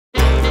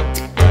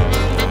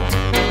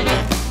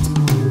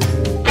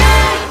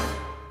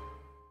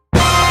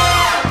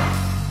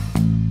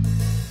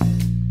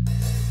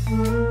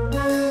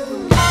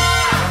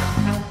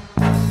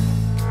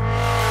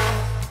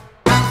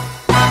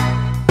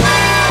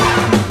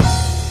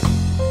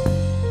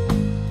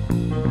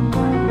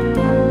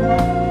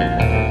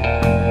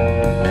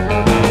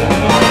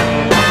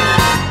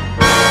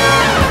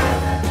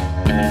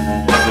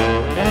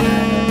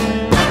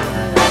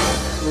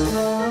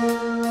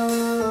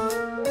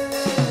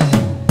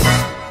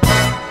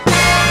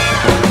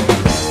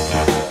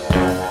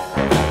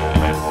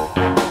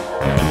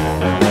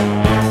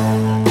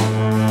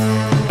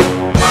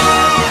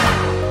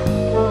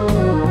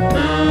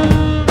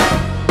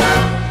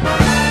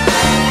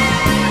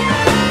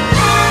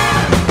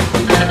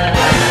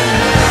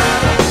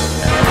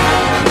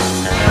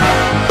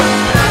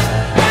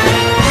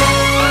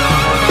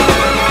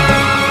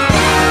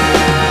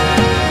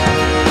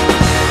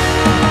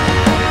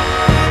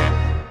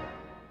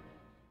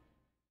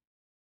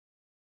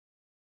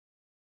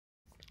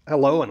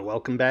Hello and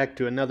welcome back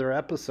to another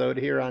episode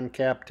here on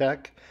Cap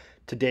Tech.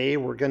 Today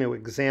we're going to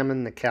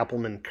examine the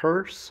Kappelman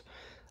curse.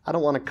 I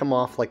don't want to come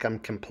off like I'm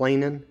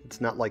complaining.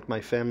 It's not like my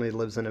family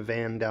lives in a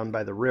van down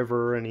by the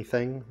river or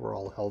anything. We're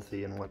all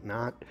healthy and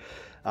whatnot.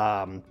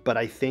 But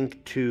I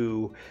think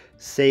to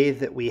say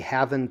that we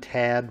haven't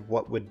had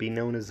what would be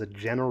known as a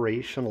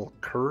generational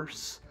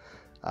curse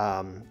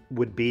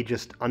would be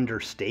just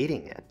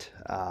understating it.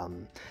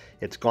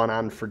 It's gone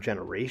on for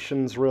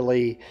generations,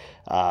 really.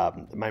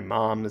 My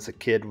mom, as a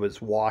kid,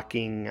 was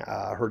walking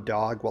her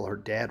dog while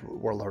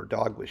her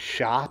dog was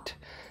shot.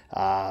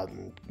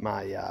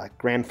 My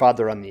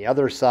grandfather on the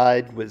other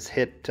side was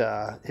hit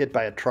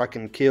by a truck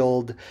and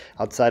killed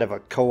outside of a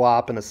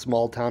co-op in a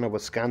small town of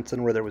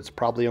Wisconsin where there was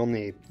probably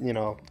only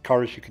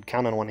cars you could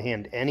count on one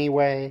hand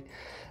anyway.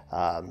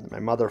 My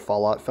mother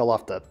fell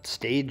off the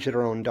stage at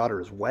her own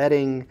daughter's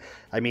wedding.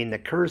 I mean, the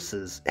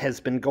curse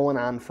has been going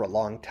on for a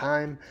long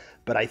time,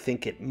 but I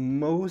think it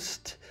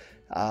most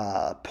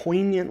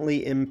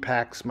poignantly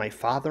impacts my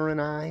father and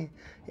I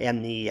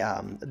and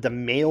the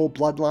male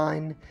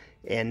bloodline.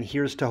 And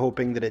here's to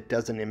hoping that it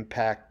doesn't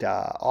impact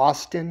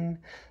Austin,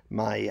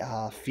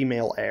 my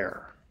female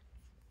heir.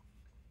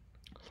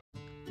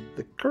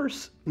 The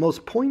curse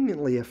most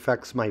poignantly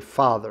affects my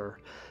father.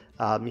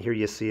 Here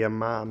you see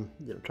him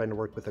trying to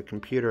work with a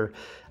computer.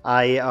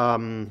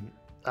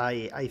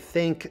 I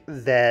think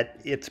that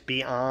it's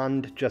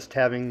beyond just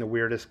having the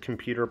weirdest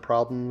computer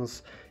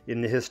problems in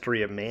the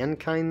history of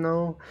mankind,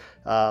 though.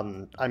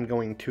 I'm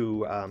going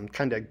to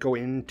kind of go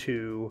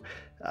into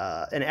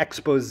an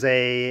expose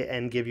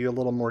and give you a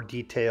little more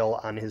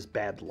detail on his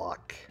bad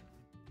luck.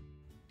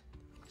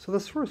 So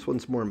this first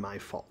one's more my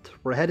fault.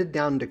 We're headed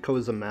down to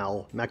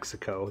Cozumel,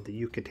 Mexico, the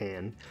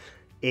Yucatan,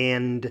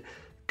 and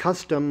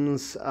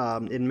Customs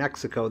in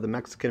Mexico, the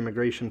Mexican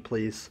immigration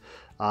police,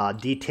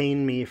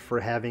 detained me for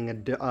having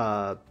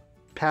a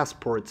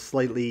passport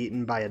slightly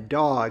eaten by a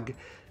dog.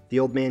 The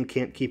old man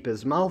can't keep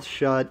his mouth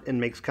shut and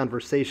makes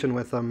conversation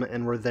with him,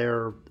 and we're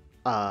there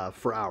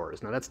for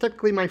hours. Now, that's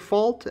technically my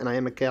fault, and I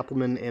am a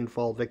Kappelman and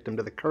fall victim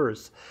to the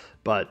curse,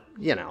 but,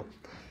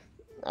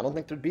 I don't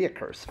think there'd be a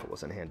curse if it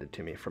wasn't handed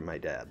to me from my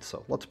dad.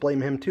 So let's blame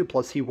him too.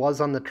 Plus, he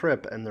was on the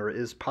trip, and there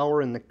is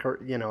power in the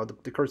curse.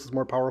 The curse is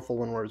more powerful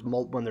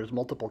when there's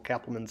multiple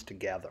Kappelmans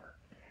together.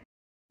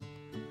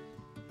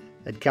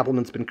 Ed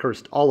Kappelman's been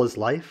cursed all his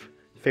life.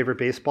 Favorite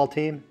baseball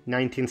team?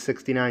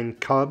 1969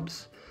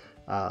 Cubs,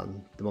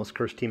 the most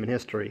cursed team in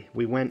history.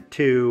 We went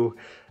to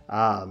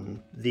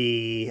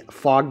the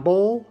Fog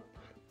Bowl,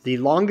 the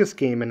longest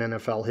game in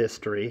NFL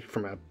history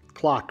from a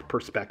clock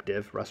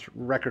perspective.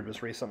 Record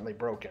was recently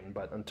broken,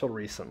 but until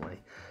recently.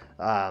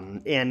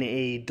 And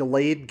a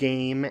delayed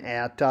game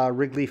at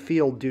Wrigley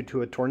Field due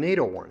to a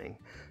tornado warning.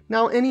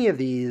 Now, any of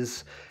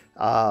these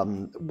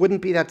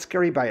wouldn't be that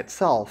scary by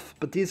itself,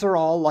 but these are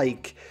all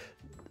like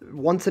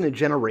once in a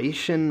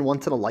generation,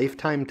 once in a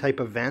lifetime type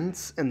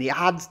events, and the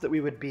odds that we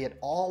would be at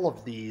all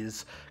of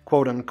these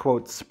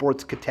quote-unquote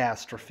sports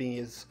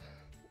catastrophes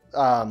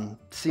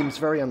seems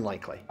very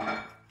unlikely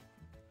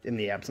in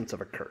the absence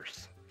of a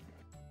curse.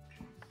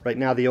 Right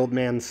now, the old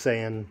man's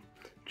saying,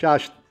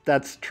 "Josh,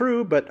 that's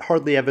true, but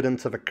hardly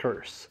evidence of a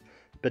curse.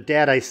 But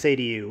Dad, I say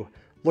to you,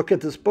 look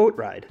at this boat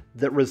ride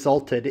that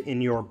resulted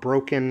in your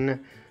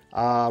broken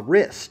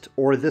wrist,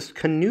 or this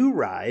canoe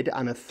ride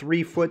on a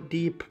 3-foot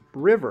deep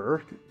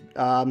river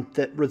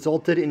that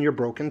resulted in your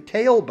broken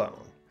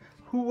tailbone.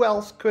 Who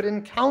else could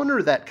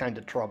encounter that kind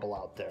of trouble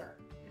out there?"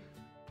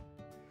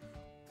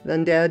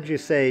 Then, Dad, you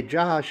say,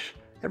 "Josh,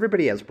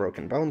 everybody has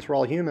broken bones. We're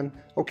all human."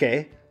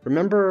 Okay.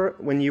 Remember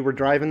when you were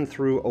driving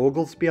through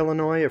Oglesby,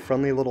 Illinois, a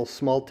friendly little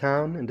small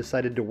town, and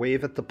decided to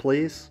wave at the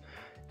police,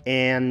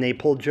 and they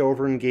pulled you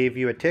over and gave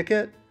you a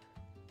ticket?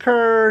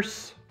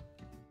 Curse!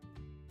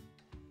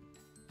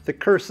 The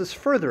curse is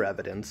further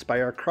evidenced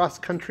by our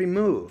cross-country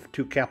move.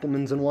 2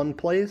 Kappelmans in one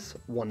place,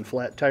 1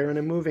 flat tire in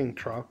a moving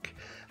truck.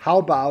 How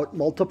about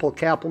multiple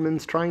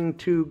Kappelmans trying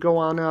to go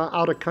on a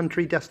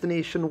out-of-country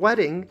destination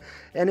wedding,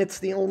 and it's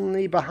the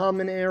only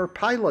Bahamian Air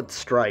pilot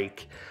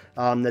strike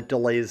that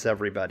delays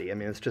everybody. I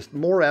mean, it's just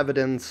more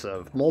evidence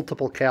of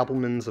multiple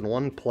Kappelmans in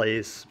one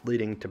place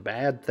leading to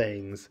bad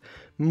things,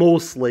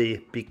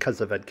 mostly because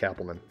of Ed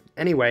Kappelman.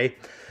 Anyway,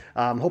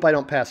 hope I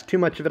don't pass too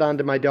much of it on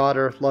to my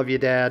daughter. Love you,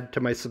 Dad.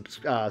 To my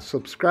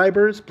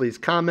subscribers, please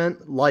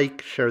comment,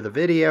 like, share the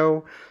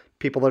video.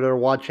 People that are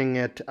watching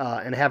it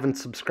and haven't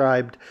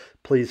subscribed,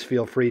 please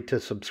feel free to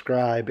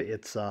subscribe.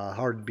 It's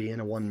hard being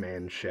a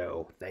one-man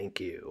show.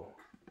 Thank you.